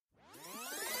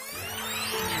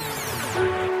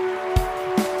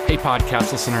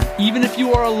podcast listener. Even if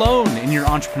you are alone in your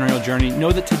entrepreneurial journey,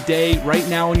 know that today, right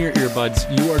now in your earbuds,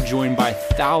 you are joined by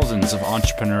thousands of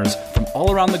entrepreneurs from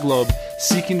all around the globe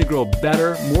seeking to grow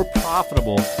better, more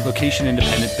profitable,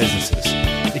 location-independent businesses.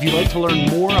 If you'd like to learn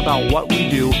more about what we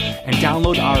do and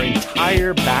download our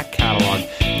entire back catalog,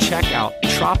 check out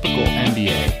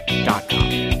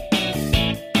tropicalmba.com.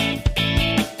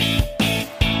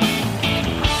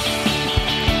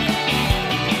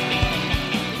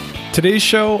 Today's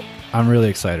show, I'm really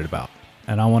excited about,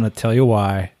 and I want to tell you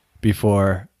why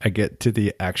before I get to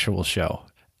the actual show.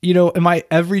 You know, in my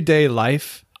everyday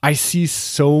life, I see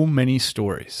so many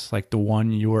stories like the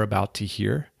one you're about to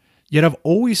hear, yet I've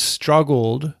always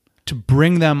struggled to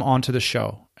bring them onto the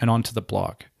show and onto the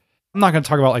blog. I'm not going to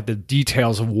talk about like the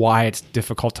details of why it's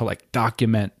difficult to like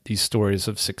document these stories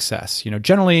of success. You know,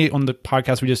 generally on the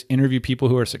podcast, we just interview people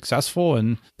who are successful,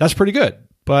 and that's pretty good.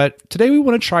 But today we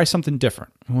want to try something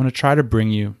different. We want to try to bring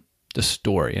you the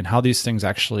story and how these things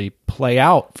actually play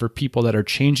out for people that are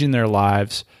changing their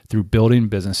lives through building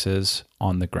businesses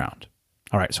on the ground.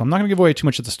 All right, so I'm not going to give away too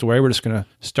much of the story. We're just going to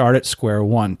start at square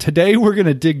one. Today we're going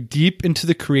to dig deep into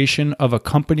the creation of a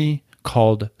company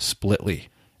called Splitly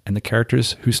and the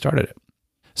characters who started it.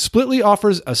 Splitly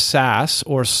offers a SaaS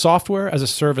or software as a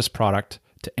service product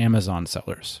to Amazon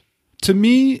sellers. To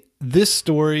me, this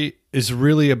story is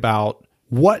really about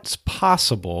what's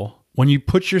possible when you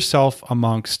put yourself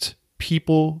amongst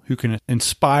people who can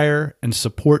inspire and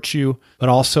support you, but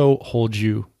also hold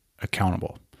you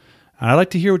accountable. And I'd like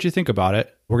to hear what you think about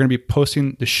it. We're going to be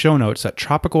posting the show notes at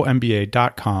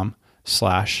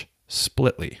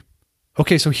tropicalmba.com/splitly.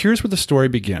 Okay, so here's where the story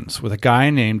begins with a guy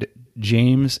named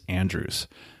James Andrews,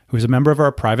 who is a member of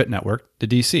our private network, the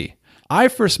DC. I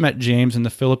first met James in the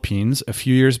Philippines a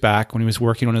few years back when he was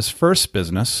working on his first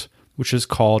business, which is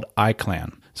called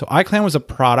iClan. So iClan was a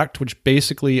product which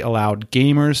basically allowed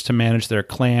gamers to manage their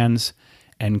clans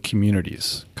and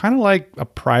communities, kind of like a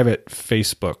private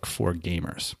Facebook for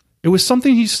gamers. It was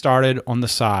something he started on the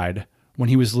side when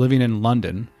he was living in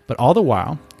London, but all the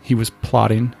while, he was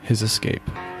plotting his escape.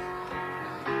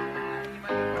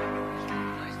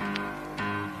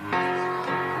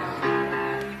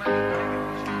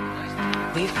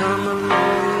 We've come a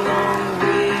long, long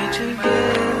way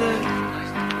together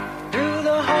through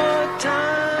the hard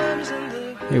times and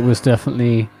the... It was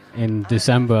definitely in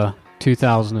December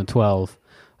 2012.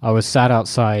 I was sat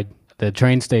outside the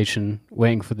train station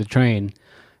waiting for the train.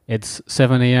 It's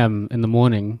 7 a.m. in the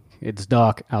morning. It's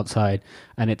dark outside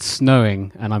and it's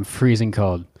snowing and I'm freezing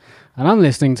cold. And I'm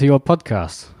listening to your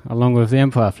podcast along with the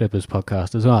Empire Flippers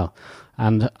podcast as well.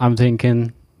 And I'm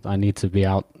thinking, I need to be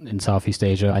out in Southeast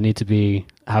Asia. I need to be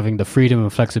having the freedom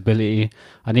and flexibility.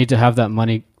 I need to have that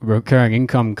money, recurring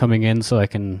income coming in so I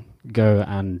can go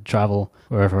and travel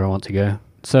wherever I want to go.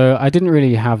 So I didn't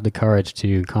really have the courage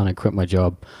to kind of quit my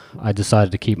job. I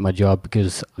decided to keep my job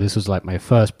because this was like my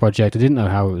first project. I didn't know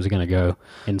how it was going to go.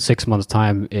 In 6 months'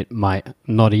 time, it might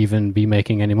not even be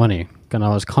making any money. And I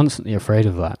was constantly afraid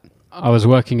of that. I was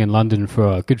working in London for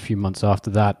a good few months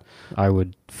after that. I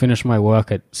would finish my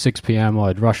work at 6 p.m.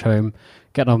 I'd rush home,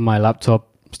 get on my laptop,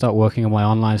 start working on my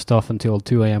online stuff until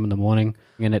 2 a.m. in the morning.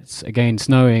 And it's again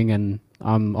snowing and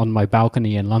I'm on my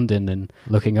balcony in London and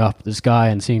looking up at the sky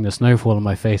and seeing the snowfall on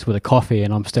my face with a coffee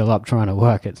and I'm still up trying to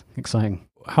work. It's exciting.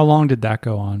 How long did that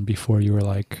go on before you were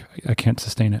like, I can't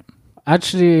sustain it?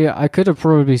 Actually, I could have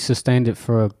probably sustained it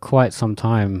for quite some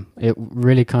time. It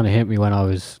really kind of hit me when I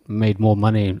was made more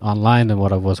money online than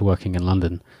what I was working in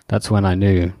London. That's when I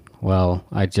knew, well,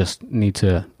 I just need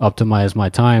to optimize my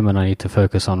time and I need to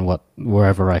focus on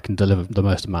wherever I can deliver the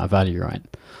most amount of value, right?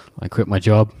 I quit my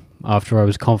job after I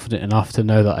was confident enough to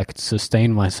know that I could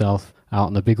sustain myself out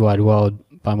in the big wide world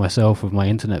by myself with my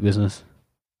internet business.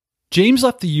 James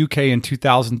left the UK in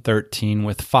 2013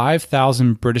 with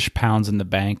 5,000 British pounds in the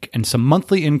bank and some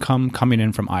monthly income coming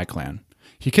in from iClan.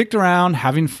 He kicked around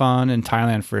having fun in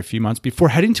Thailand for a few months before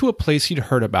heading to a place he'd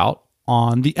heard about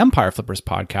on the Empire Flippers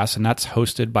podcast, and that's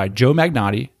hosted by Joe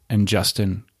Magnati and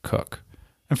Justin Cook.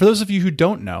 And for those of you who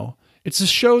don't know, it's a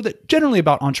show that generally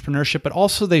about entrepreneurship, but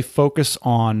also they focus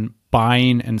on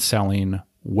buying and selling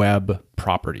web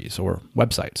properties or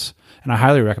websites. And I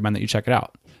highly recommend that you check it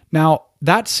out. Now,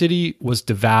 that city was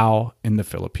Davao in the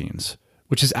Philippines,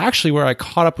 which is actually where I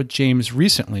caught up with James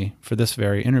recently for this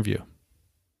very interview.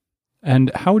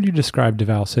 And how would you describe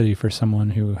Davao City for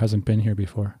someone who hasn't been here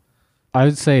before? I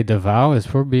would say Davao is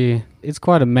it's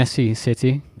quite a messy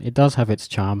city. It does have its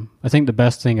charm. I think the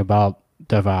best thing about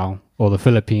Davao, or the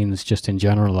Philippines just in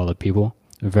general, are the people.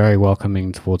 They're very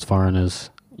welcoming towards foreigners.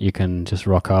 You can just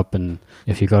rock up, and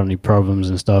if you got any problems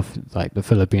and stuff, like the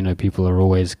Filipino people are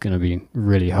always going to be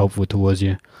really helpful towards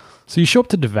you. So you show up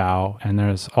to Davao and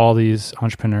there's all these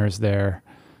entrepreneurs there.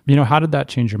 How did that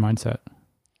change your mindset?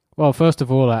 Well, first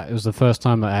of all, it was the first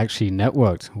time I actually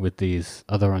networked with these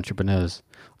other entrepreneurs.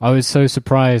 I was so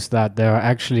surprised that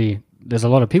there's a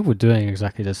lot of people doing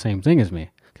exactly the same thing as me.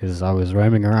 Because I was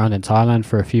roaming around in Thailand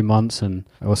for a few months, and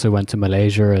I also went to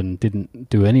Malaysia and didn't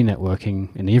do any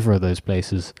networking in either of those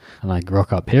places. And I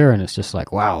rock up here and it's just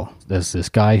like, wow, there's this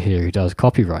guy here who does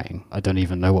copywriting. I don't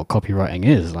even know what copywriting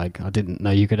is. Like, I didn't know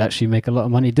you could actually make a lot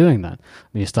of money doing that.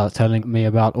 And he starts telling me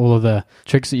about all of the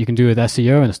tricks that you can do with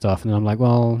SEO and stuff. And I'm like,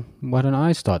 well, why don't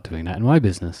I start doing that in my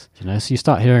business? So you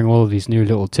start hearing all of these new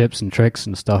little tips and tricks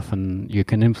and stuff, and you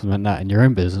can implement that in your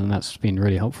own business, and that's been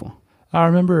really helpful. I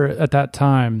remember at that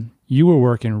time, you were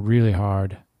working really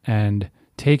hard and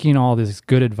taking all this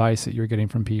good advice that you were getting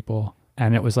from people.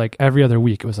 And it was like every other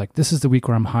week, it was like, this is the week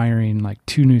where I'm hiring like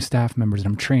 2 new staff members and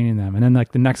I'm training them. And then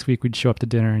like the next week we'd show up to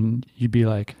dinner and you'd be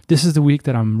like, this is the week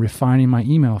that I'm refining my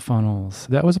email funnels.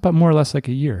 That was about more or less like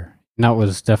a year. And that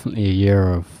was definitely a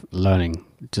year of learning,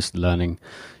 just learning.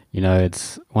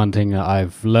 It's one thing that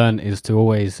I've learned is to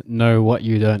always know what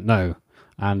you don't know.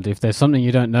 And if there's something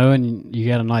you don't know and you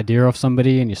get an idea of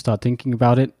somebody and you start thinking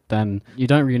about it, then you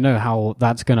don't really know how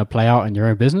that's going to play out in your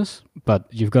own business, but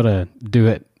you've got to do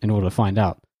it in order to find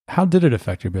out. How did it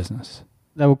affect your business?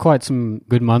 There were quite some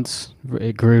good months.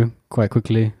 It grew quite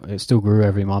quickly. It still grew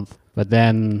every month. But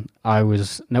then I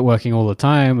was networking all the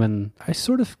time, and I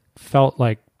sort of felt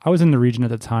like I was in the region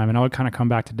at the time and I would kind of come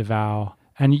back to Davao,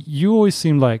 and you always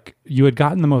seemed like you had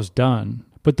gotten the most done,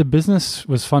 but the business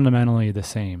was fundamentally the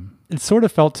same. It sort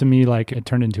of felt to me like it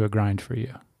turned into a grind for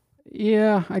you.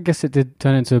 Yeah, I guess it did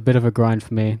turn into a bit of a grind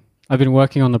for me. I've been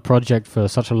working on the project for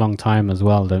such a long time as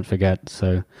well, don't forget.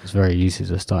 So it's very easy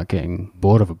to start getting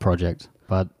bored of a project.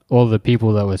 But all the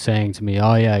people that were saying to me,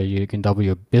 oh yeah, you can double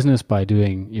your business by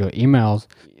doing your emails,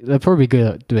 they're probably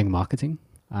good at doing marketing.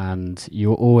 And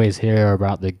you always hear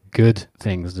about the good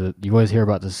things, you always hear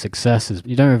about the successes.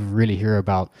 You don't ever really hear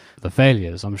about the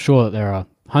failures. I'm sure that there are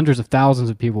hundreds of thousands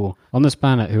of people on this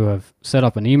planet who have set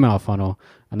up an email funnel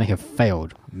and they have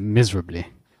failed miserably,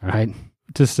 right?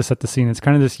 Just to set the scene, it's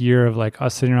kind of this year of like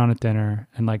us sitting around at dinner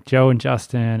and like Joe and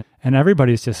Justin and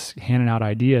everybody's just handing out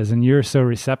ideas, and you're so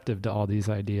receptive to all these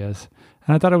ideas.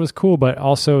 And I thought it was cool, but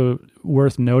also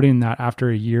worth noting that after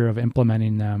a year of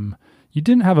implementing them, you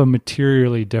didn't have a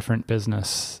materially different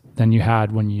business than you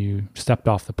had when you stepped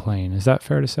off the plane. Is that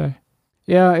fair to say?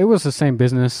 Yeah, it was the same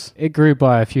business. It grew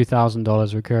by a few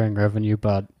 $1,000s recurring revenue,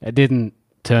 but it didn't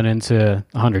turn into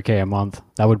 $100K a month.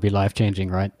 That would be life-changing,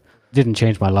 right? It didn't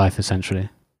change my life, essentially.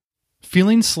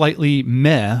 Feeling slightly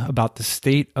meh about the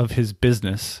state of his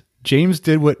business, James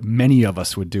did what many of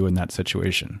us would do in that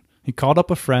situation. He called up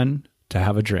a friend to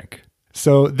have a drink.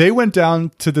 So they went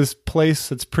down to this place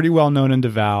that's pretty well known in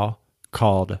Davao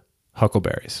called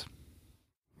Huckleberries.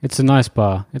 It's a nice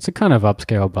bar. It's a kind of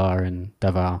upscale bar in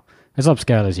Davao. As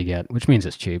upscale as you get, which means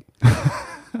it's cheap.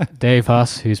 Dave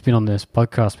Huss, who's been on this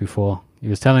podcast before, he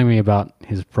was telling me about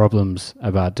his problems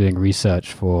about doing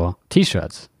research for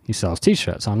t-shirts. He sells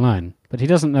t-shirts online, but he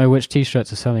doesn't know which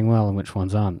t-shirts are selling well and which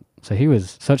ones aren't. So he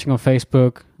was searching on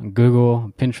Facebook, and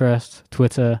Google, Pinterest,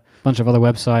 Twitter, a bunch of other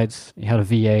websites. He had a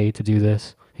VA to do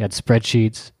this. He had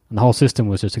spreadsheets, and the whole system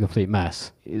was just a complete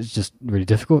mess. It's just really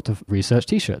difficult to research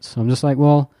t-shirts. So I'm just like,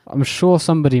 well, I'm sure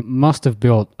somebody must have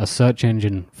built a search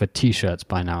engine for t-shirts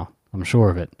by now. I'm sure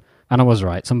of it. And I was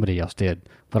right. Somebody else did.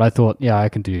 But I thought, yeah, I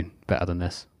can do better than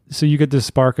this. So you get this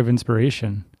spark of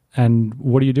inspiration. And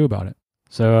what do you do about it?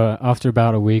 So after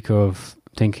about a week of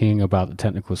thinking about the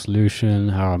technical solution,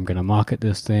 how I'm going to market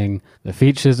this thing, the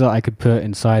features that I could put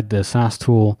inside the SaaS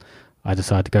tool, I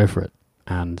decided to go for it.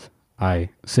 And I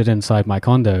sit inside my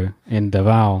condo in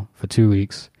Davao for 2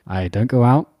 weeks. I don't go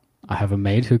out. I have a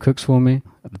maid who cooks for me.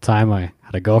 At the time, I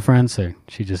had a girlfriend, so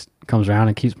she just comes around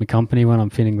and keeps me company when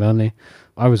I'm feeling lonely.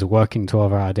 I was working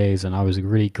 12-hour days, and I was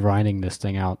really grinding this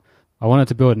thing out. I wanted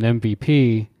to build an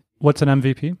MVP. What's an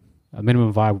MVP? A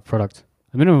minimum viable product.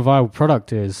 A minimum viable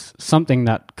product is something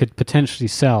that could potentially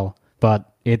sell,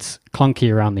 but it's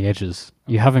clunky around the edges.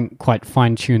 You haven't quite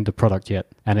fine-tuned the product yet,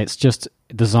 and it's just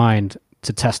designed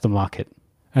to test the market.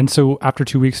 And so after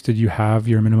 2 weeks, did you have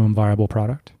your minimum viable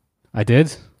product? I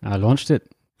did. I launched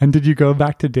it. And did you go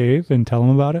back to Dave and tell him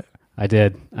about it? I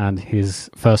did. And his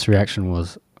first reaction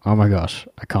was, oh my gosh,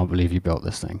 I can't believe you built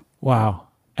this thing. Wow.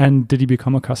 And did he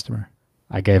become a customer?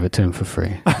 I gave it to him for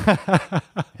free.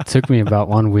 It took me about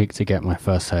 1 week to get my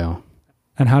first sale.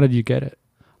 And how did you get it?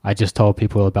 I just told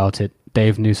people about it.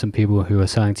 Dave knew some people who were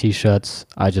selling t-shirts.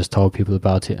 I just told people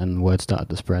about it and word started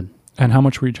to spread. And how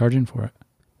much were you charging for it?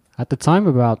 At the time,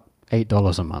 about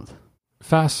 $8 a month.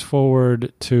 fast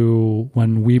forward to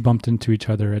when we bumped into each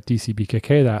other at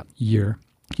DCBKK that year.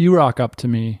 You rock up to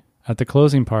me at the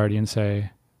closing party and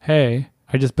say, hey,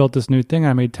 I just built this new thing.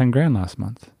 I made 10 grand last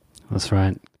month. That's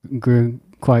right. Grew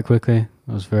quite quickly.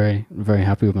 I was very, very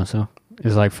happy with myself. It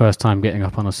was like first time getting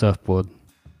up on a surfboard.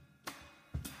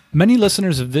 Many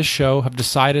listeners of this show have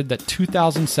decided that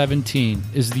 2017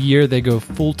 is the year they go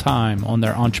full-time on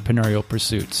their entrepreneurial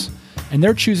pursuits, and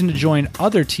they're choosing to join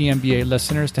other TMBA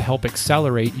listeners to help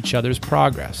accelerate each other's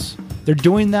progress. They're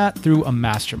doing that through a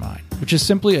mastermind, which is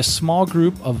simply a small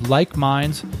group of like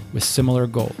minds with similar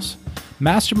goals.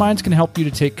 Masterminds can help you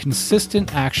to take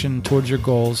consistent action towards your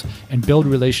goals and build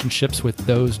relationships with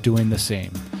those doing the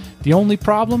same. The only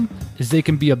problem is they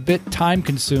can be a bit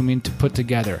time-consuming to put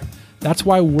together. That's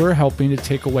why we're helping to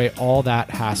take away all that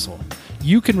hassle.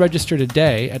 You can register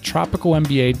today at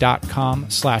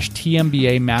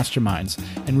tropicalmba.com/TMBA masterminds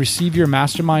and receive your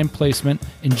mastermind placement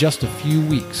in just a few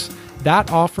weeks.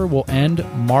 That offer will end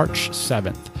March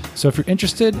 7th. So if you're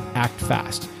interested, act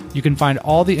fast. You can find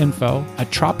all the info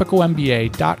at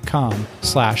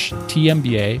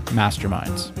tropicalmba.com/TMBA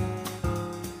masterminds.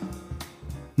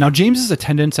 Now, James's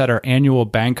attendance at our annual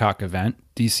Bangkok event,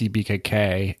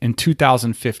 DCBKK, in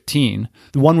 2015,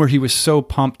 the one where he was so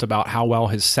pumped about how well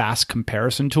his SaaS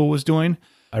comparison tool was doing,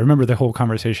 I remember the whole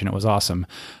conversation. It was awesome.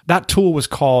 That tool was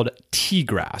called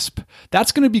T-Grasp.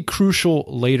 That's going to be crucial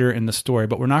later in the story,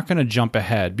 but we're not going to jump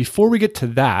ahead. Before we get to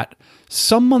that,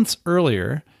 some months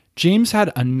earlier, James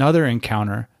had another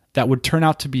encounter that would turn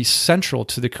out to be central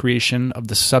to the creation of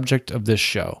the subject of this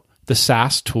show, the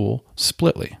SaaS tool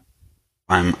Splitly.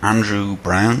 I'm Andrew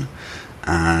Brown,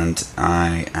 and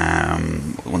I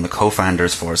am one of the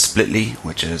co-founders for Splitly,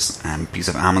 which is a piece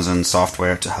of Amazon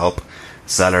software to help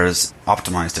sellers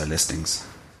optimize their listings.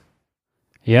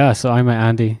 Yeah, so I met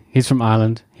Andy. He's from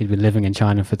Ireland. He'd been living in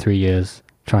China for 3 years,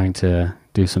 trying to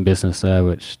do some business there,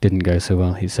 which didn't go so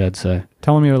well, he said. So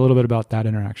Tell me a little bit about that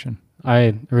interaction.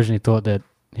 I originally thought that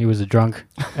he was a drunk,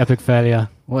 epic failure.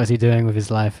 What is he doing with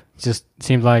his life? Just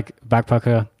seemed like a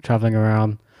backpacker traveling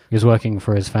around. He was working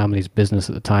for his family's business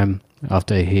at the time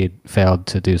after he'd failed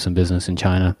to do some business in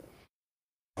China.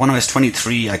 When I was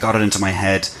 23, I got it into my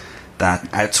head that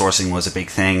outsourcing was a big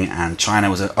thing and China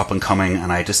was up and coming,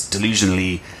 and I just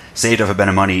delusionally saved up a bit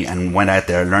of money and went out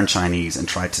there, learned Chinese, and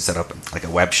tried to set up like a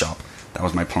web shop. That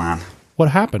was my plan.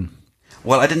 What happened?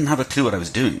 Well, I didn't have a clue what I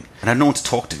was doing, and I had no one to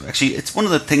talk to. Actually, it's one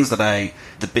of the things the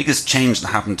biggest change that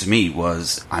happened to me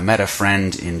was I met a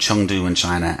friend in Chengdu in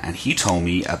China, and he told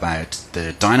me about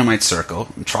the Dynamite Circle,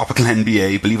 Tropical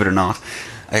MBA, believe it or not.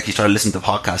 I actually started listening to the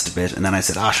podcast a bit, and then I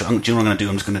said, sure, do you know what I'm going to do?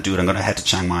 I'm just going to do it. I'm going to head to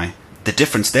Chiang Mai. The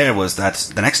difference there was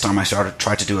that the next time I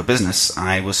tried to do a business,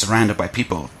 I was surrounded by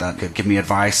people that could give me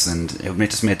advice, and it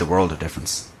just made the world of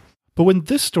difference. But when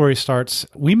this story starts,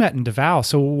 we met in Davao.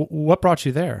 So what brought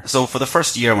you there? So for the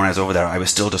first year when I was over there, I was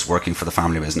still just working for the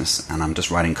family business, and I'm just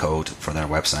writing code for their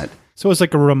website. So it was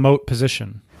like a remote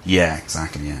position. Yeah,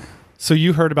 exactly, yeah. So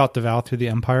you heard about Davao through the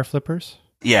Empire Flippers?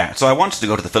 Yeah, so I wanted to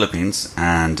go to the Philippines,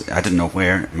 and I didn't know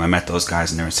where. I met those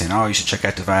guys, and they were saying, you should check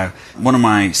out Davao. One of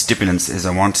my stipulants is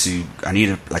I need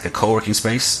a co-working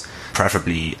space,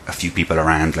 preferably a few people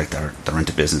around, like they're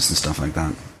into business and stuff like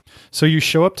that. So you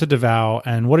show up to Davao,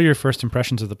 and what are your first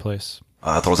impressions of the place?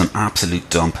 I thought it was an absolute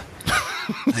dump.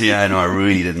 Yeah, no, I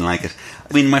really didn't like it.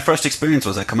 I mean, my first experience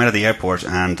was I come out of the airport,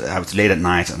 and I was late at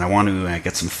night, and I wanted to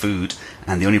get some food,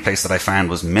 and the only place that I found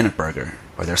was Minute Burger,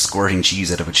 where they're squirting cheese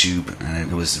out of a tube,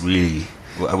 and it was really,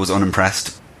 I was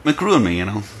unimpressed. It grew on me,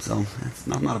 so it's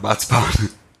not a bad spot.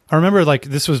 I remember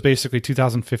this was basically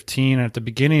 2015, and at the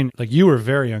beginning, you were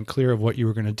very unclear of what you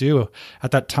were going to do.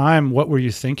 At that time, what were you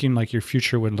thinking your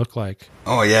future would look like?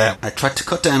 Oh yeah, I tried to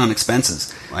cut down on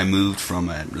expenses. I moved from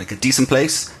a decent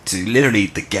place to literally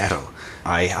the ghetto.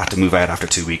 I had to move out after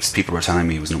 2 weeks. People were telling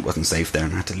me it wasn't safe there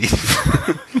and I had to leave.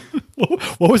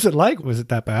 What was it like? Was it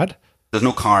that bad? There's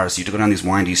no cars. You have to go down these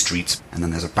windy streets, and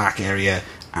then there's a back area,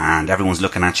 and everyone's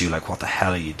looking at you like, what the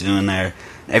hell are you doing there?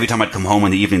 Every time I'd come home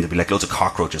in the evening, there'd be loads of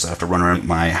cockroaches. I'd have to run around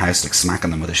my house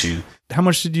smacking them with a shoe. How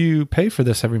much did you pay for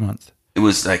this every month? It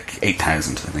was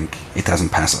 8,000, I think. 8,000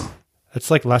 peso. That's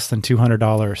less than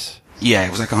 $200. Yeah,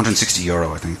 it was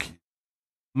 €160, I think.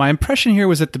 My impression here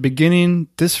was at the beginning,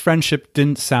 this friendship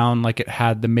didn't sound like it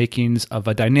had the makings of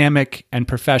a dynamic and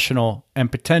professional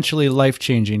and potentially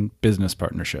life-changing business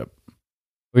partnership.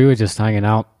 We were just hanging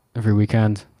out every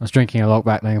weekend. I was drinking a lot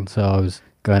back then, so I was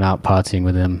going out partying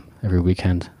with him every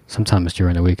weekend, sometimes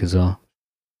during the week as well.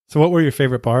 So what were your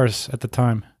favorite bars at the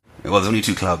time? Well, there's only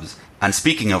 2 clubs. And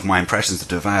speaking of my impressions of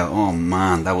Davao, oh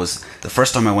man, that was the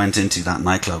first time I went into that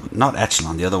nightclub, not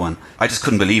Echelon, the other one. I just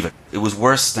couldn't believe it. It was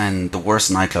worse than the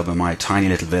worst nightclub in my tiny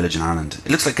little village in Ireland.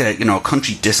 It looks like a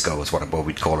country disco is what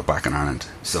we'd call it back in Ireland.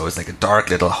 So it's like a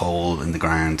dark little hole in the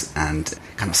ground and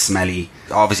kind of smelly.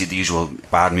 Obviously the usual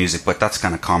bad music, but that's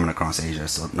kind of common across Asia,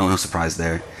 so no surprise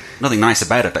there. Nothing nice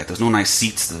about it. Like, there's no nice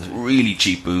seats, there's really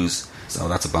cheap booze, so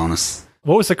that's a bonus.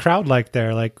 What was the crowd like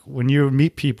there? Like, when you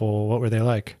meet people, what were they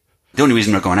like? The only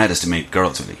reason we're going out is to meet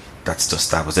girls, really. That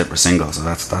was it. We're single, so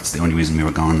that's the only reason we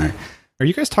were going there. Are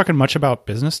you guys talking much about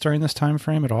business during this time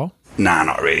frame at all? Nah,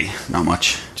 not really. Not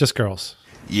much. Just girls?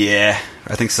 Yeah,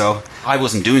 I think so. I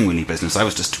wasn't doing really business. I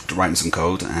was just writing some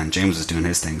code, and James was doing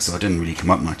his thing, so it didn't really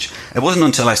come up much. It wasn't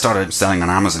until I started selling on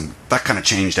Amazon that kind of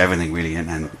changed everything, really,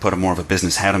 and put a more of a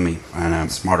business head on me and a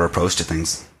smarter approach to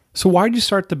things. So why did you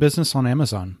start the business on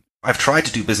Amazon? I've tried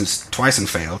to do business twice and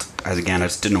failed, as again, I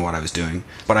just didn't know what I was doing.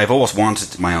 But I've always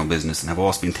wanted my own business, and I've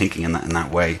always been thinking in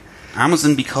that way.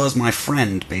 Amazon, because my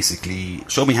friend basically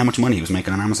showed me how much money he was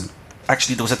making on Amazon.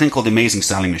 Actually, there was a thing called the Amazing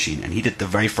Selling Machine, and he did the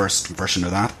very first version of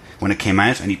that when it came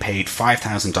out, and he paid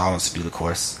 $5,000 to do the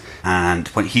course. And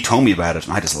when he told me about it,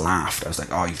 I just laughed. I was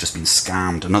like, oh, you've just been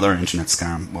scammed. Another internet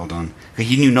scam. Well done.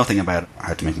 He knew nothing about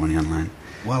how to make money online.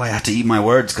 Well, I had to eat my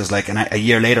words, because like a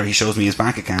year later he shows me his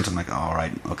bank account. I'm like, oh, all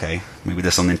right, okay, maybe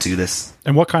there's something to this.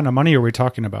 And what kind of money are we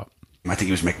talking about? I think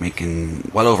he was making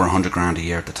well over $100,000 a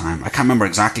year at the time. I can't remember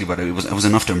exactly, but it was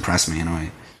enough to impress me anyway.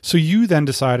 So you then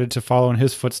decided to follow in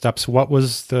his footsteps. What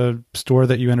was the store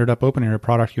that you ended up opening, or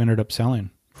product you ended up selling?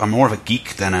 I'm more of a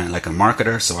geek than a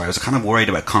marketer, so I was kind of worried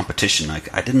about competition.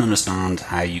 Like, I didn't understand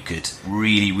how you could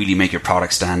really, really make your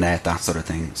product stand out, that sort of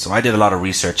thing. So I did a lot of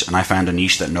research, and I found a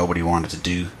niche that nobody wanted to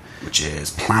do, which is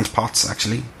plant pots,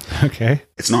 actually. Okay.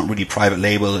 It's not really private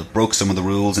label. It broke some of the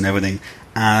rules and everything.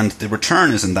 And the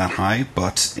return isn't that high,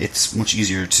 but it's much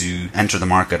easier to enter the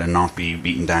market and not be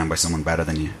beaten down by someone better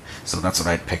than you. So that's what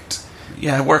I'd picked.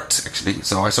 Yeah, it worked, actually.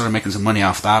 So I started making some money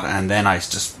off that, and then I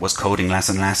just was coding less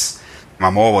and less.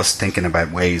 I'm always thinking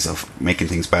about ways of making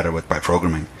things better by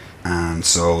programming. And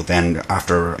so then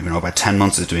after about 10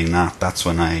 months of doing that, that's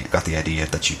when I got the idea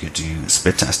that you could do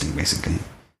split testing, basically.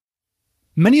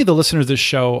 Many of the listeners of this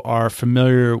show are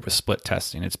familiar with split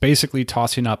testing. It's basically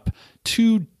tossing up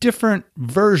 2 different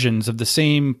versions of the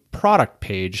same product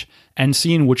page and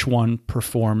seeing which one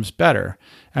performs better.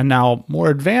 And now more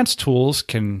advanced tools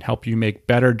can help you make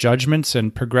better judgments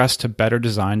and progress to better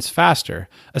designs faster.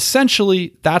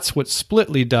 Essentially, that's what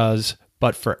Splitly does,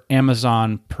 but for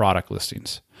Amazon product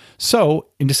listings. So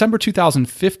in December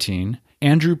 2015,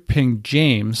 Andrew pinged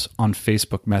James on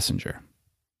Facebook Messenger.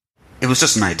 It was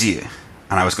just an idea.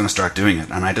 And I was going to start doing it.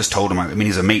 And I just told him, I mean,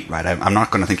 he's a mate, right? I'm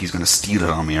not going to think he's going to steal it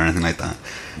on me or anything like that.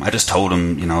 I just told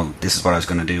him, this is what I was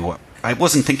going to do. I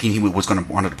wasn't thinking he was going to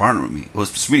want to partner with me. It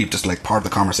was really just like part of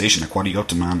the conversation. Like, what are you up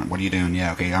to, man? What are you doing?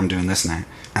 Yeah, okay, I'm doing this now.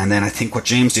 And then I think what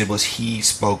James did was he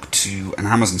spoke to an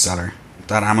Amazon seller.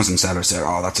 That Amazon seller said,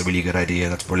 oh, that's a really good idea.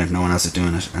 That's brilliant. No one else is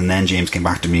doing it. And then James came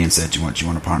back to me and said, do you want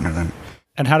to partner then?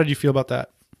 And how did you feel about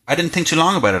that? I didn't think too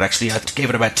long about it, actually. I gave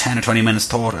it about 10 or 20 minutes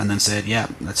thought and then said, yeah,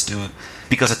 let's do it.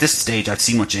 Because at this stage, I'd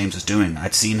seen what James was doing.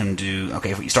 I'd seen him do, okay,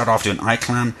 you start off doing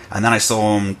iClan, and then I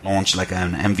saw him launch like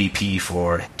an MVP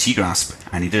for Tgrasp,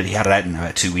 and he had it out in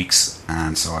about 2 weeks.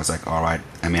 And so I was like, all right,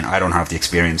 I mean, I don't have the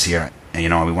experience here.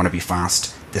 And, we want to be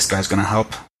fast. This guy's going to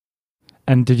help.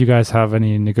 And did you guys have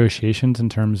any negotiations in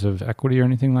terms of equity or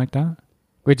anything like that?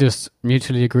 We just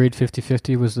mutually agreed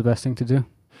 50-50 was the best thing to do.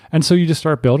 And so you just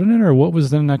start building it, or what was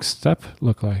the next step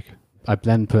look like? I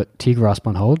then put Tgrasp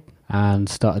on hold and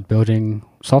started building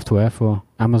software for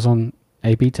Amazon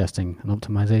A/B testing and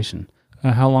optimization.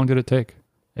 How long did it take?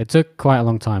 It took quite a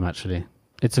long time, actually.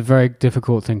 It's a very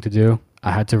difficult thing to do.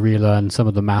 I had to relearn some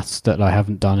of the maths that I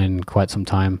haven't done in quite some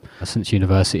time since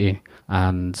university.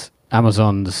 And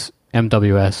Amazon's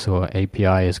MWS or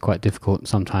API is quite difficult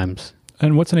sometimes.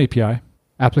 And what's an API?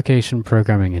 Application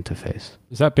Programming Interface.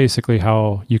 Is that basically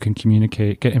how you can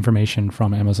get information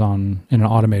from Amazon in an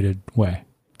automated way?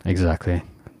 Exactly.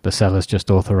 The sellers just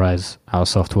authorize our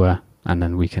software, and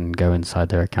then we can go inside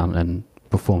their account and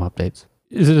perform updates.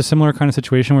 Is it a similar kind of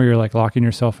situation where you're like locking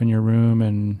yourself in your room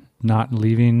and not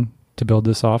leaving to build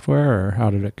the software, or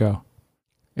how did it go?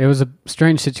 It was a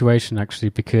strange situation, actually,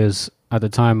 because at the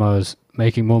time I was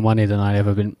making more money than I'd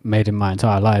ever been made in my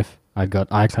entire life. I'd got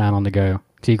iClan on the go,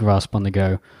 Tgrasp on the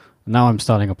go. Now I'm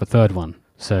starting up a third one.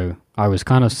 So I was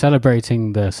kind of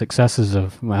celebrating the successes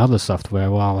of my other software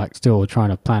while like still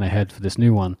trying to plan ahead for this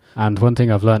new one. And one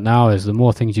thing I've learned now is the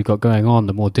more things you've got going on,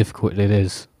 the more difficult it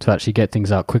is to actually get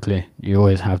things out quickly. You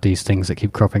always have these things that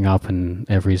keep cropping up in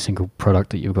every single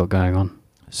product that you've got going on.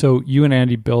 So you and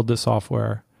Andy build the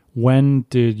software. When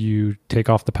did you take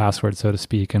off the password, so to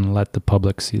speak, and let the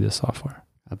public see the software?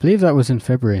 I believe that was in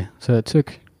February. So it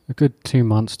took a good 2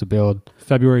 months to build.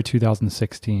 February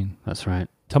 2016. That's right.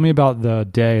 Tell me about the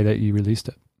day that you released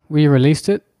it. We released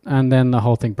it, and then the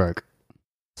whole thing broke.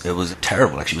 It was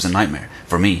terrible, actually. It was a nightmare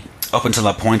for me. Up until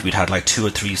that point, we'd had like 2 or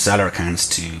 3 seller accounts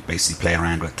to basically play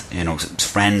around with. You know,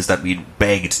 friends that we'd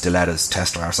begged to let us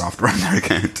test our software on their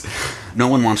account. No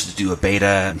one wanted to do a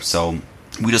beta, so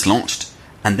we just launched.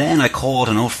 And then I called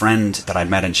an old friend that I'd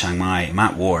met in Chiang Mai,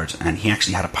 Matt Ward, and he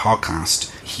actually had a podcast.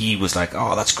 He was like,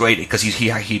 oh, that's great, because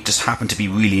he just happened to be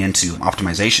really into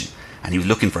optimization. And he was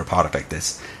looking for a product like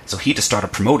this. So he just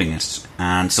started promoting it.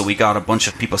 And so we got a bunch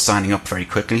of people signing up very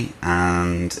quickly.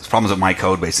 And problems with my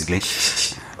code, basically.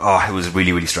 Oh, it was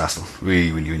really, really stressful.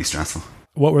 Really, really, really stressful.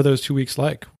 What were those 2 weeks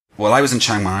like? Well, I was in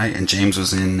Chiang Mai and James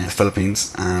was in the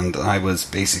Philippines. And I was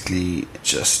basically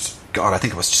just... God, I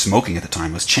think I was smoking at the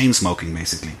time. I was chain smoking,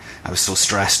 basically. I was so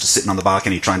stressed, sitting on the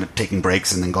balcony, taking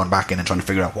breaks and then going back in and trying to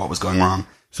figure out what was going wrong.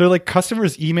 So like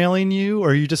customers emailing you,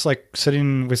 or are you just like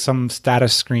sitting with some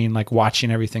status screen, like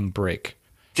watching everything break?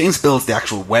 James builds the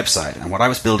actual website, and what I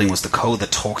was building was the code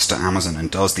that talks to Amazon and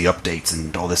does the updates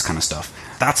and all this kind of stuff.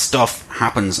 That stuff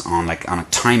happens on a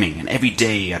timing, and every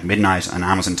day at midnight on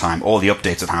Amazon time, all the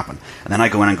updates would happen. And then I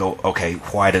go in and go, okay,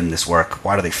 why didn't this work?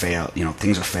 Why do they fail? You know,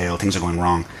 things are failed, things are going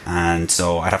wrong. And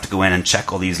so I'd have to go in and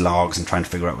check all these logs and try and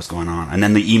figure out what's going on. And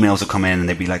then the emails would come in and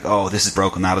they'd be like, oh, this is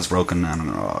broken, that is broken, and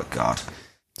oh God.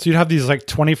 So you'd have these like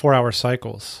 24-hour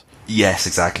cycles. Yes,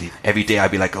 exactly. Every day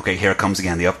I'd be like, okay, here it comes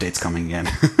again. The update's coming again.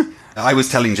 I was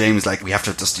telling James, like, we have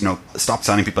to just, stop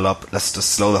signing people up. Let's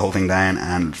just slow the whole thing down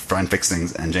and try and fix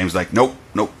things. And James was like, nope,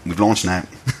 we've launched now.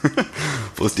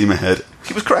 Full steam ahead.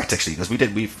 He was correct, actually, because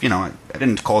I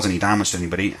didn't cause any damage to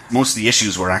anybody. Most of the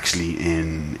issues were actually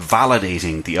in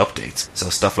validating the updates. So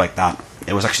stuff like that.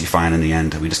 It was actually fine in the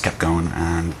end. We just kept going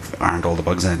and ironed all the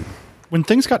bugs out. When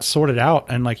things got sorted out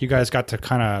and like you guys got to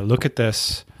kind of look at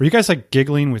this, were you guys like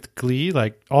giggling with glee?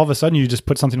 Like all of a sudden you just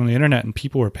put something on the internet and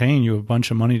people were paying you a bunch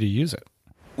of money to use it.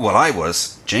 Well, I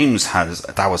was. James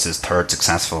that was his third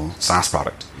successful SaaS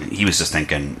product. He was just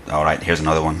thinking, all right, here's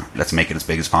another one. Let's make it as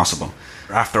big as possible.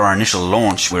 After our initial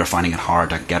launch, we were finding it hard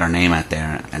to get our name out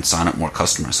there and sign up more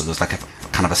customers. So there was like a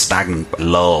kind of a stagnant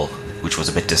lull, which was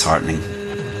a bit disheartening.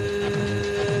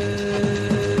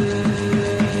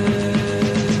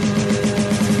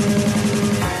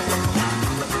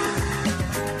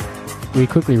 We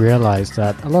quickly realized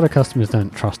that a lot of customers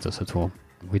don't trust us at all.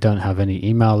 We don't have any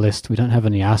email list, we don't have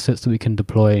any assets that we can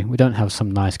deploy, we don't have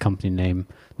some nice company name.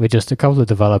 We're just a couple of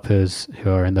developers who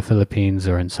are in the Philippines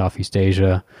or in Southeast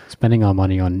Asia, spending our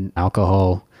money on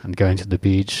alcohol and going to the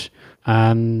beach.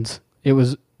 And it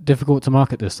was difficult to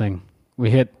market this thing. We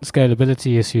hit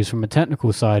scalability issues from a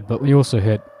technical side, but we also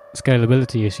hit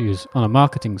scalability issues on a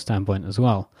marketing standpoint as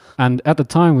well. And at the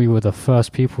time, we were the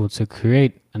first people to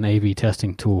create an A/B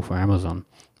testing tool for Amazon.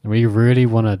 We really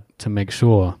wanted to make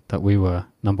sure that we were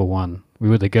number one. We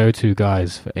were the go-to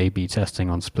guys for A/B testing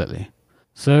on Splitly.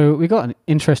 So we got an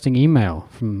interesting email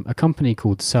from a company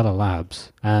called Seller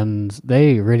Labs, and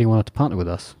they really wanted to partner with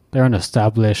us. They're an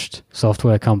established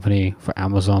software company for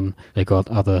Amazon. They got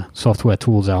other software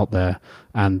tools out there,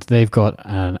 and they've got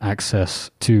an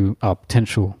access to our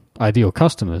potential ideal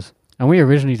customers. And we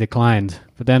originally declined,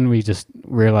 but then we just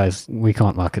realized we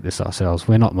can't market this ourselves.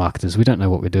 We're not marketers. We don't know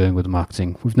what we're doing with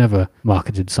marketing. We've never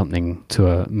marketed something to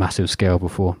a massive scale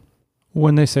before.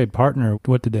 When they say partner,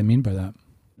 what did they mean by that?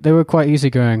 They were quite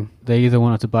easygoing. They either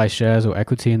wanted to buy shares or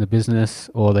equity in the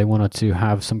business, or they wanted to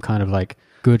have some kind of like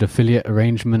good affiliate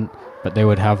arrangement, but they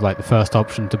would have like the first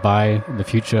option to buy in the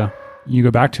future. You go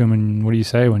back to them and what do you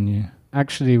say when you...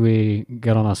 Actually, we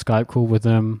get on a Skype call with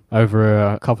them. Over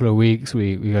a couple of weeks,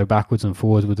 we go backwards and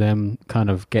forwards with them, kind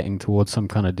of getting towards some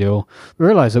kind of deal. We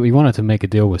realized that we wanted to make a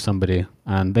deal with somebody,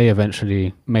 and they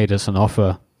eventually made us an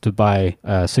offer to buy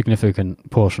a significant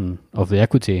portion of the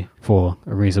equity for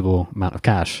a reasonable amount of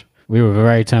cash. We were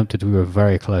very tempted. We were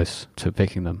very close to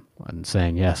picking them and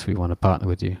saying, yes, we want to partner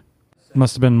with you.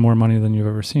 Must have been more money than you've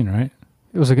ever seen, right?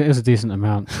 It was a decent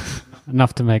amount.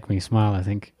 Enough to make me smile, I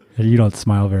think. You don't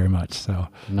smile very much, so...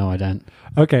 No, I don't.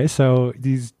 Okay, so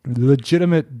these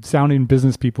legitimate sounding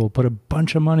business people put a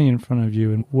bunch of money in front of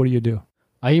you, and what do you do?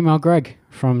 I email Greg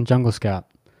from Jungle Scout.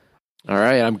 All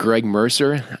right, I'm Greg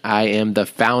Mercer. I am the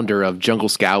founder of Jungle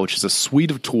Scout, which is a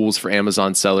suite of tools for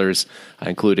Amazon sellers,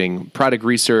 including product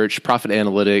research, profit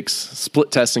analytics, split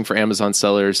testing for Amazon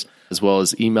sellers, as well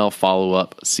as email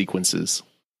follow-up sequences.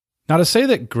 Now, to say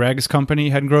that Greg's company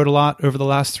had grown a lot over the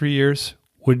last 3 years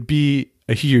would be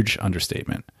a huge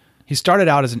understatement. He started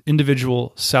out as an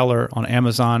individual seller on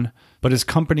Amazon, but his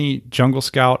company, Jungle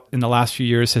Scout, in the last few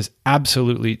years has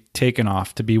absolutely taken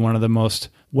off to be one of the most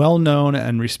well-known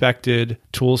and respected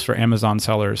tools for Amazon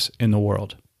sellers in the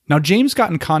world. Now, James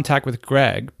got in contact with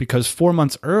Greg because 4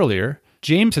 months earlier,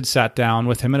 James had sat down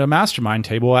with him at a mastermind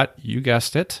table at, you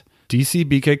guessed it,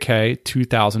 DCBKK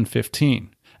 2015.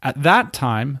 At that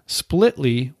time,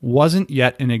 Splitly wasn't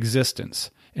yet in existence,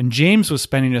 and James was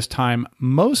spending his time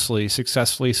mostly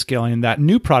successfully scaling that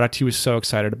new product he was so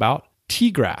excited about,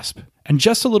 T-Grasp. And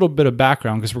just a little bit of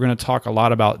background, because we're going to talk a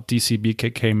lot about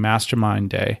DCBKK Mastermind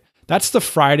Day. That's the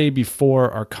Friday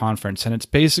before our conference, and it's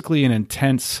basically an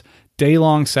intense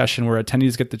day-long session where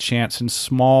attendees get the chance in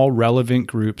small, relevant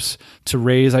groups to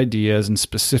raise ideas and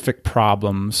specific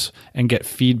problems and get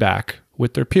feedback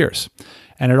with their peers.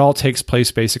 And it all takes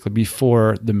place basically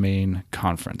before the main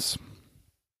conference.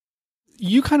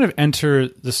 You kind of enter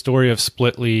the story of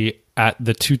Splitly at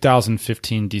the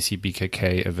 2015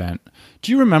 DCBKK event.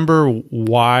 Do you remember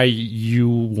why you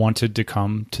wanted to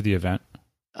come to the event?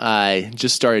 I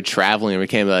just started traveling and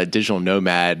became a digital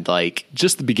nomad, like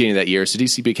just the beginning of that year. So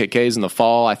DCBKK is in the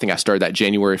fall. I think I started that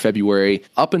January, February.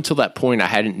 Up until that point, I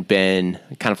hadn't been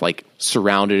kind of like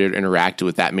surrounded or interacted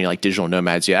with that many like digital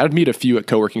nomads yet. I'd meet a few at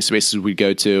co-working spaces we'd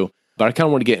go to, but I kind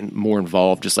of want to get more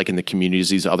involved just like in the communities,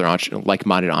 these other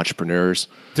like-minded entrepreneurs.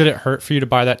 Did it hurt for you to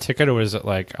buy that ticket, or was it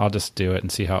like, I'll just do it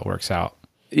and see how it works out?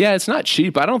 Yeah, it's not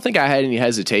cheap. I don't think I had any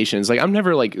hesitations. Like, I'm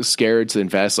never like scared to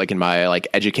invest like in my like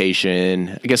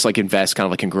education. I guess like invest kind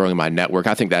of like in growing my network.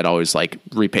 I think that always like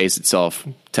repays itself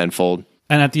tenfold.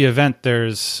 And at the event,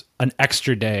 there's an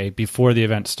extra day before the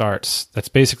event starts. That's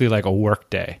basically like a work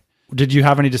day. Did you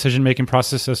have any decision-making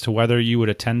process as to whether you would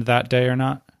attend that day or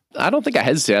not? I don't think I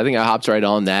hesitated. I think I hopped right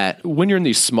on that. When you're in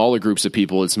these smaller groups of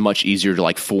people, it's much easier to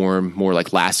like form more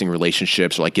like lasting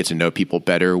relationships or like get to know people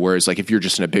better. Whereas like if you're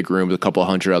just in a big room with a couple of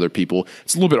hundred other people,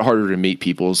 it's a little bit harder to meet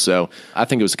people. So I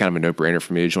think it was kind of a no-brainer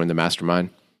for me to join the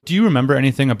mastermind. Do you remember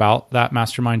anything about that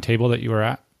mastermind table that you were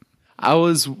at? I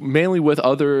was mainly with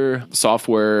other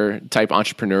software type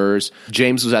entrepreneurs.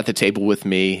 James was at the table with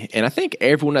me, and I think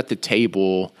everyone at the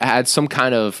table had some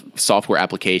kind of software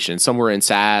application. Some were in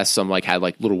SaaS, some like had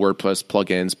like little WordPress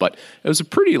plugins, but it was a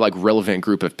pretty like relevant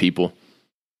group of people.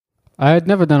 I had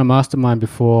never done a mastermind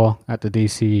before at the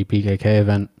DC BKK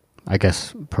event. I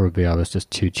guess probably I was just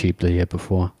too cheap the year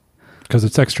before. Because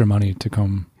it's extra money to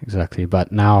come. Exactly.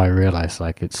 But now I realize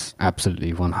like it's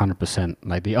absolutely 100%.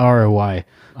 Like the ROI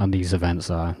on these events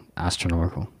are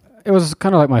astronomical. It was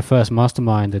kind of like my first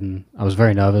mastermind, and I was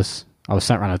very nervous. I was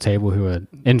sat around a table who were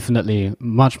infinitely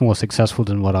much more successful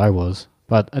than what I was.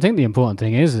 But I think the important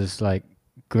thing is like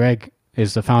Greg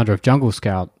is the founder of Jungle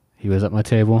Scout. He was at my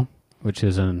table, which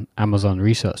is an Amazon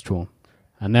research tool.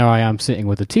 And there I am sitting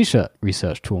with a t-shirt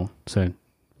research tool. So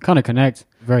kind of connect.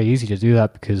 Very easy to do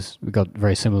that because we got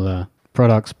very similar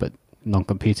products, but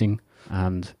non-competing.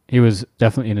 And he was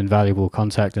definitely an invaluable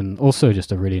contact and also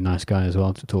just a really nice guy as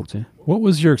well to talk to. What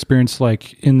was your experience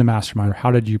like in the mastermind?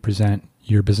 How did you present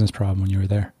your business problem when you were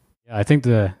there? Yeah, I think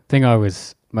the thing I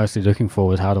was mostly looking for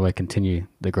was how do I continue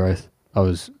the growth? I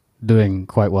was doing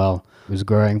quite well. It was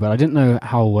growing, but I didn't know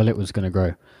how well it was going to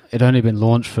grow. It'd only been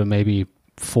launched for maybe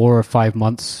 4 or 5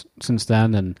 months since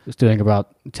then, and was doing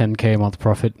about 10K a month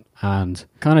profit, and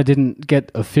kind of didn't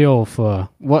get a feel for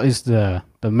what is the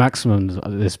maximum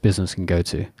this business can go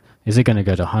to. Is it going to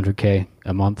go to 100K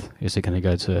a month? Is it going to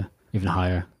go to even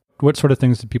higher? What sort of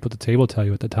things did people at the table tell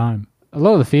you at the time? A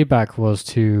lot of the feedback was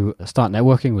to start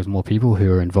networking with more people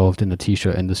who are involved in the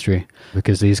t-shirt industry,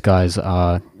 because these guys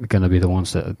are going to be the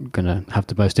ones that are going to have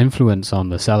the most influence on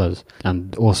the sellers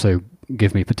and also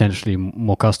give me potentially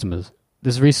more customers.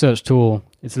 This research tool,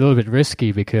 it's a little bit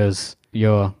risky because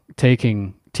you're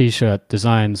taking t-shirt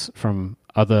designs from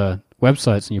other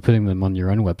websites and you're putting them on your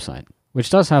own website,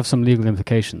 which does have some legal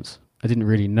implications. I didn't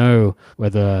really know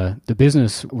whether the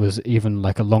business was even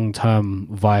like a long-term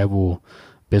viable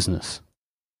business.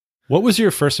 What was your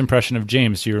first impression of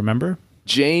James? Do you remember?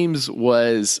 James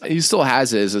he still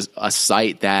has it as a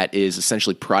site that is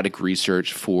essentially product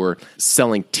research for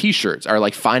selling t-shirts, or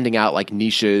like finding out like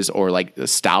niches or like the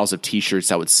styles of t-shirts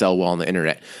that would sell well on the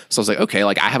internet. So I was like, okay,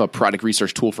 like I have a product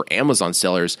research tool for Amazon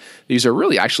sellers. These are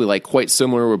really actually like quite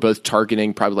similar. We're both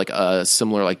targeting probably like a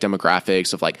similar like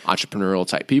demographics of like entrepreneurial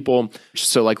type people.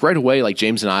 So like right away, like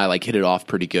James and I like hit it off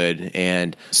pretty good.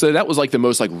 And so that was like the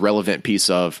most like relevant piece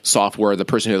of software, the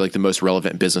person who had like the most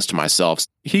relevant business to myself.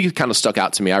 He kind of stuck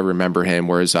out to me. I remember him,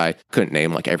 whereas I couldn't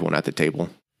name like everyone at the table.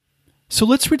 So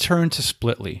let's return to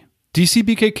Splitly.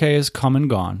 DCBKK has come and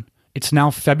gone. It's now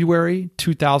February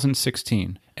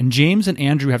 2016, and James and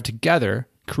Andrew have together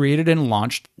created and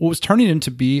launched what was turning into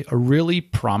be a really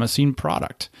promising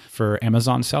product for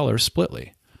Amazon sellers,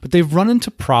 Splitly. But they've run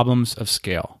into problems of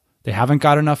scale. They haven't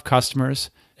got enough customers.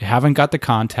 They haven't got the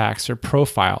contacts or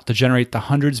profile to generate the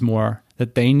hundreds more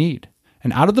that they need.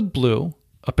 And out of the blue,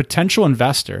 a potential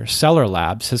investor, Seller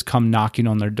Labs, has come knocking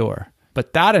on their door.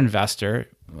 But that investor,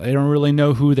 they don't really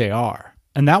know who they are.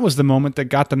 And that was the moment that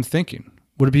got them thinking,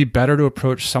 would it be better to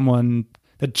approach someone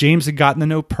that James had gotten to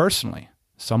know personally?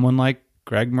 Someone like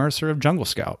Greg Mercer of Jungle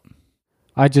Scout.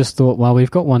 I just thought, well, we've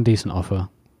got one decent offer.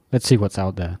 Let's see what's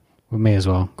out there. We may as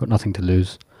well. Got nothing to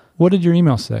lose. What did your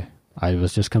email say? I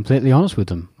was just completely honest with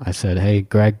them. I said, hey,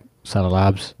 Greg, Seller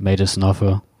Labs made us an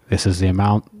offer. This is the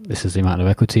amount. This is the amount of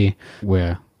equity.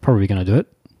 We're probably going to do it.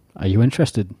 Are you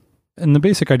interested? And the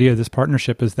basic idea of this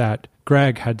partnership is that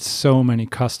Greg had so many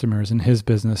customers in his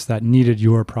business that needed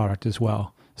your product as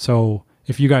well. So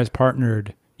if you guys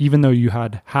partnered, even though you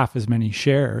had half as many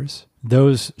shares,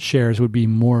 those shares would be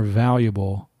more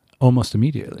valuable almost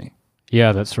immediately.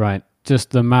 Yeah, that's right.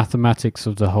 Just the mathematics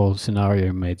of the whole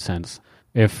scenario made sense.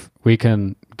 If we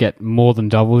can get more than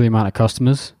double the amount of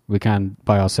customers we can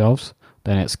by ourselves,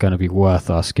 then it's going to be worth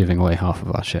us giving away half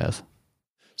of our shares.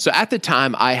 So at the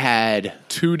time, I had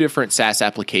two different SaaS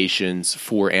applications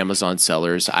for Amazon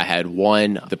sellers. I had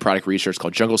one, the product research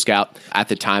called Jungle Scout. At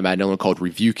the time, I had another one called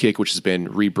Review Kick, which has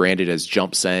been rebranded as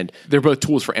JumpSend. They're both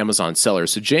tools for Amazon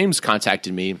sellers. So James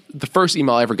contacted me. The first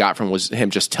email I ever got from was him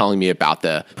just telling me about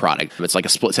the product. It's like a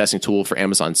split testing tool for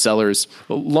Amazon sellers.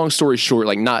 Long story short,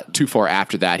 like not too far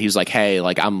after that, he's like, hey,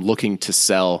 like I'm looking to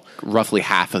sell roughly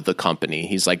half of the company.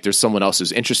 He's like, there's someone else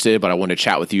who's interested, but I want to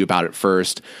chat with you about it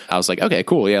first. I was like, okay,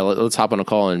 cool. Yeah, let's hop on a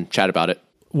call and chat about it.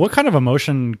 What kind of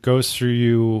emotion goes through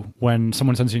you when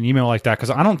someone sends you an email like that? Because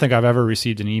I don't think I've ever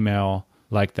received an email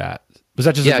like that. Was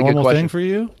that just a normal thing for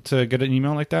you to get an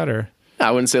email like that, or? I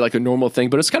wouldn't say like a normal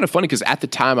thing, but it's kind of funny because at the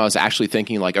time I was actually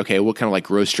thinking like, okay, what kind of like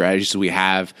growth strategies do we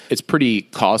have? It's pretty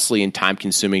costly and time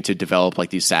consuming to develop like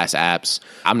these SaaS apps.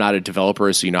 I'm not a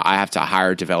developer, so, I have to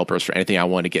hire developers for anything I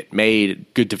want to get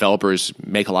made. Good developers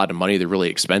make a lot of money. They're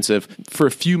really expensive. For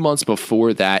a few months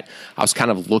before that, I was kind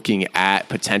of looking at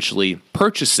potentially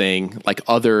purchasing like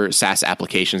other SaaS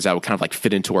applications that would kind of like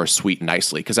fit into our suite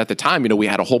nicely. Because at the time, we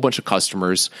had a whole bunch of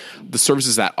customers. The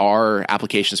services that our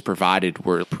applications provided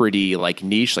were pretty like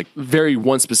niche, like very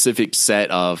one specific set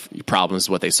of problems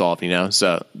what they solved,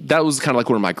 So that was kind of like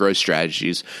one of my growth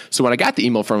strategies. So when I got the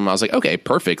email from him, I was like, okay,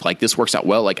 perfect. Like this works out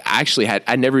well. Like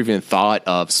I never even thought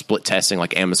of split testing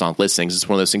like Amazon listings. It's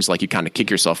one of those things like you kind of kick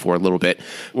yourself for a little bit.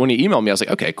 When he emailed me, I was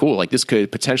like, okay, cool. Like this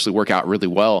could potentially work out really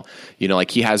well.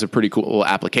 Like he has a pretty cool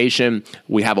application.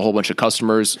 We have a whole bunch of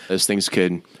customers. Those things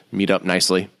could meet up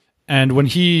nicely. And when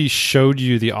he showed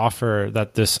you the offer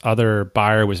that this other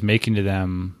buyer was making to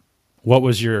them, what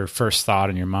was your first thought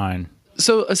in your mind?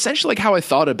 So essentially, like how I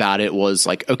thought about it was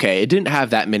like, okay, it didn't have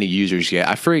that many users yet.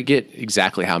 I forget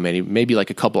exactly how many, maybe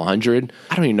like a couple hundred.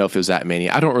 I don't even know if it was that many.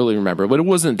 I don't really remember, but it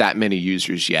wasn't that many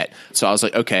users yet. So I was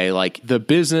like, okay, like the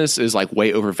business is like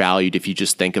way overvalued if you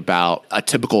just think about a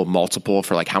typical multiple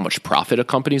for like how much profit a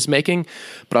company's making.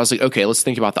 But I was like, okay, let's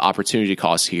think about the opportunity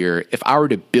cost here. If I were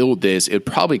to build this, it'd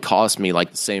probably cost me like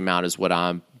the same amount as what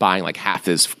I'm buying like half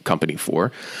this company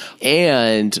for.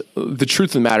 And the truth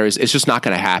of the matter is it's just not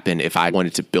going to happen if I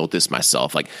wanted to build this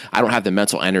myself. Like I don't have the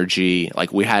mental energy.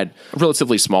 Like we had a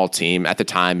relatively small team at the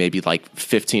time, maybe like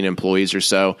 15 employees or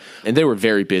so. And they were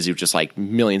very busy with just like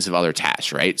millions of other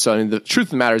tasks, right? So I mean, the truth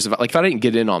of the matter is if I didn't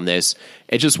get in on this,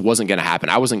 it just wasn't going to happen.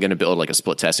 I wasn't going to build like a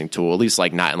split testing tool, at least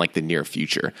like not in like the near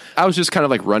future. I was just kind of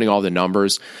like running all the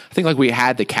numbers. I think like we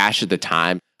had the cash at the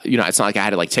time. It's not like I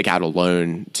had to like take out a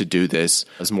loan to do this.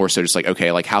 It was more so just like,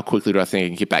 okay, like how quickly do I think I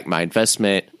can get back my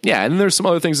investment? Yeah. And then there's some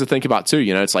other things to think about too.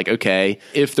 It's like, okay,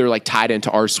 if they're like tied into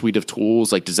our suite of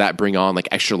tools, like does that bring on like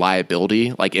extra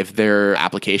liability? Like if their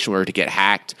application were to get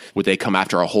hacked, would they come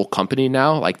after a whole company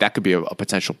now? Like that could be a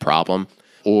potential problem.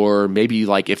 Or maybe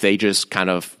like if they just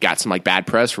kind of got some like bad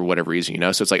press for whatever reason,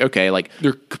 So it's like, okay, like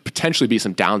there could potentially be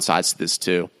some downsides to this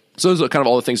too. So those are kind of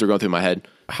all the things that are going through my head.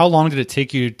 How long did it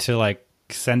take you to like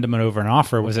send them over an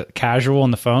offer? Was it casual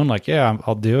on the phone? Like, yeah,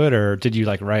 I'll do it. Or did you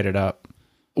like write it up?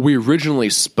 We originally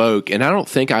spoke, and I don't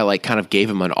think I like kind of gave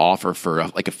him an offer for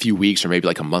like a few weeks or maybe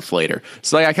like a month later.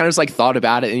 So like I kind of just like thought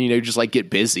about it and, just like get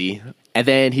busy. And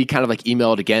then he kind of like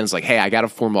emailed again. It's like, hey, I got a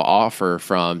formal offer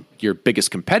from your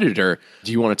biggest competitor.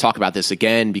 Do you want to talk about this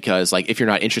again? Because like, if you're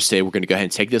not interested, we're going to go ahead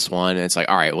and take this one. And it's like,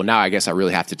 all right, well now I guess I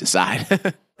really have to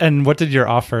decide. And what did your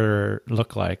offer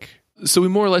look like? So we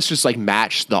more or less just like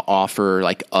matched the offer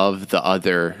like of the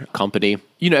other company.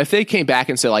 If they came back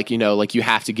and said like, like you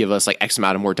have to give us like X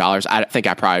amount of more dollars, I think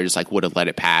I probably just like would have let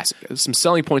it pass. Some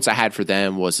selling points I had for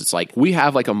them was it's like we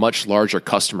have like a much larger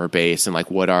customer base than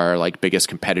like what our like biggest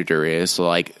competitor is. So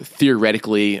like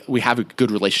theoretically, we have a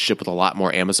good relationship with a lot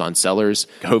more Amazon sellers.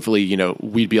 Hopefully,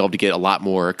 we'd be able to get a lot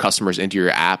more customers into your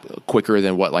app quicker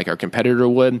than what like our competitor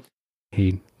would.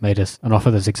 He made us an offer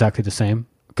that's exactly the same.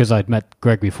 Because I'd met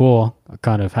Greg before, I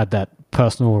kind of had that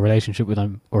personal relationship with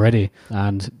him already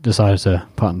and decided to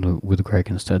partner with Greg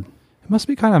instead. It must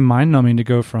be kind of mind-numbing to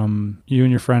go from you and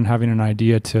your friend having an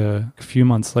idea to a few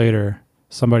months later,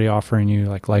 somebody offering you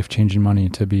like life-changing money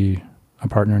to be a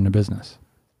partner in the business.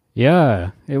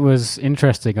 Yeah, it was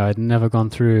interesting. I'd never gone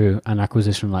through an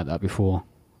acquisition like that before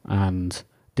and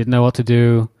didn't know what to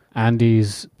do.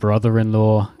 Andy's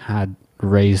brother-in-law had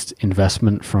raised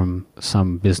investment from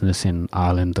some business in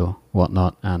Ireland or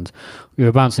whatnot, and we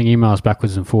were bouncing emails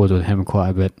backwards and forwards with him quite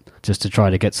a bit just to try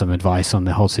to get some advice on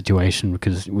the whole situation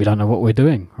because we don't know what we're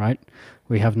doing, right?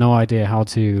 We have no idea how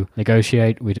to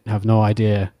negotiate. We have no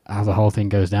idea how the whole thing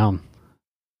goes down.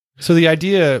 So the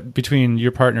idea between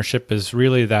your partnership is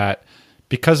really that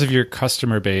because of your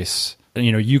customer base,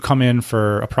 you come in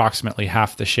for approximately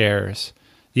half the shares.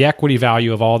 The equity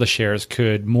value of all the shares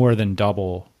could more than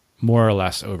double more or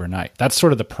less overnight. That's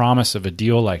sort of the promise of a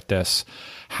deal like this.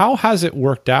 How has it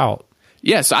worked out?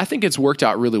 Yes, I think it's worked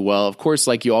out really well. Of course,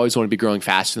 like you always want to be growing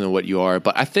faster than what you are.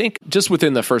 But I think just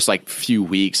within the first like few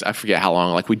weeks, I forget how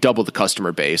long, like we doubled the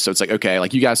customer base. So it's like, okay,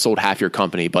 like you guys sold half your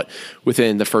company, but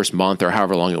within the first month or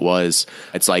however long it was,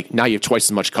 it's like now you have twice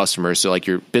as much customers. So like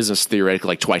your business theoretically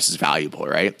like twice as valuable,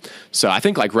 right? So I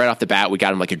think like right off the bat, we got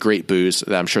them like a great boost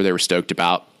that I'm sure they were stoked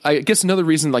about. I guess another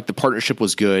reason like the partnership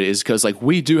was good is because like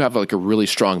we do have like a really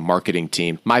strong marketing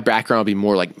team. My background would be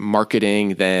more like marketing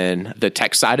than the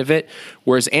tech side of it.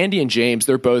 Whereas Andy and James,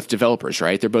 they're both developers,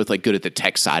 right? They're both like good at the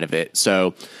tech side of it.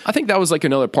 So I think that was like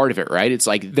another part of it, right? It's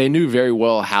like they knew very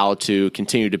well how to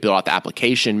continue to build out the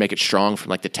application, make it strong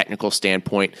from like the technical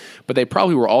standpoint, but they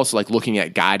probably were also like looking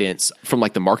at guidance from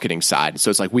like the marketing side. So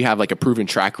it's like we have like a proven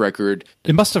track record.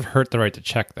 It must have hurt the right to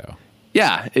check though.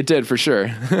 Yeah, it did for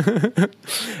sure.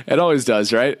 It always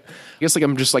does, right? I guess like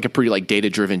I'm just like a pretty like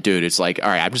data-driven dude. It's like, all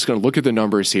right, I'm just going to look at the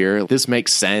numbers here. This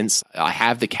makes sense. I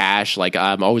have the cash. Like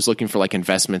I'm always looking for like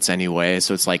investments anyway.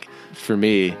 So it's like for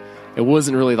me, it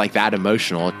wasn't really like that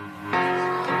emotional.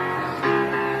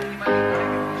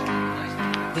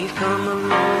 We've come a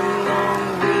long,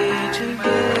 long way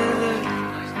together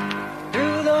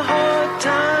through the hard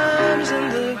times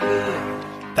and the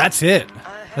good. That's it.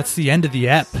 That's the end of the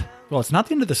ep. Well, it's not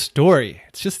the end of the story.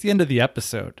 It's just the end of the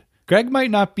episode. Greg might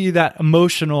not be that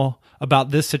emotional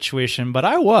about this situation, but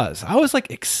I was. I was like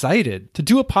excited to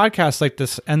do a podcast like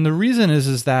this. And the reason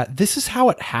is that this is how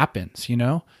it happens,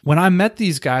 When I met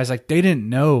these guys, like they didn't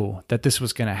know that this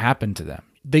was going to happen to them.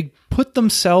 They put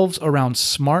themselves around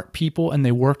smart people and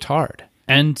they worked hard.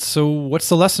 And so what's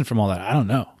the lesson from all that? I don't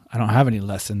know. I don't have any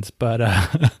lessons, but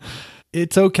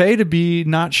it's okay to be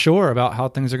not sure about how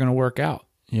things are going to work out.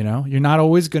 You're not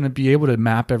always going to be able to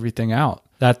map everything out.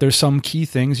 That there's some key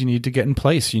things you need to get in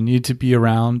place. You need to be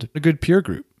around a good peer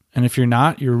group. And if you're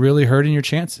not, you're really hurting your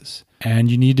chances. And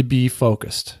you need to be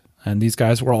focused. And these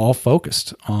guys were all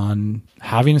focused on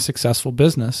having a successful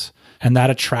business. And that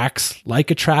attracts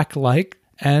like.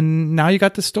 And now you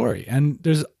got the story. And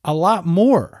there's a lot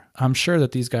more I'm sure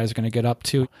that these guys are going to get up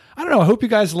to. I don't know. I hope you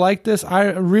guys like this.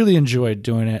 I really enjoyed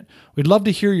doing it. We'd love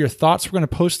to hear your thoughts. We're going to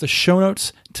post the show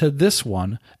notes to this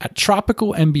one at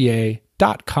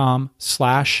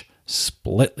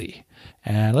tropicalmba.com/splitly.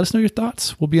 And let us know your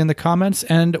thoughts. We'll be in the comments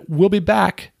and we'll be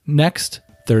back next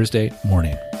Thursday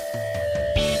morning.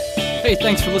 Hey,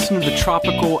 thanks for listening to the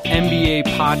Tropical MBA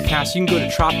podcast. You can go to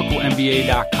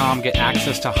tropicalmba.com, get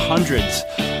access to hundreds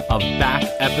of back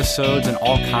episodes and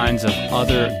all kinds of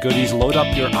other goodies. Load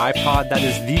up your iPod. That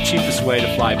is the cheapest way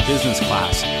to fly business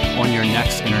class on your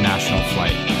next international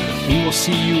flight. We will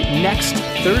see you next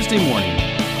Thursday morning,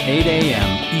 8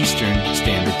 a.m. Eastern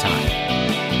Standard Time.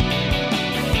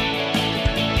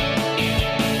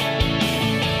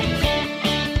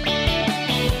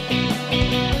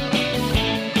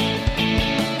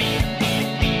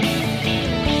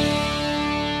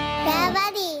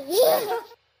 day.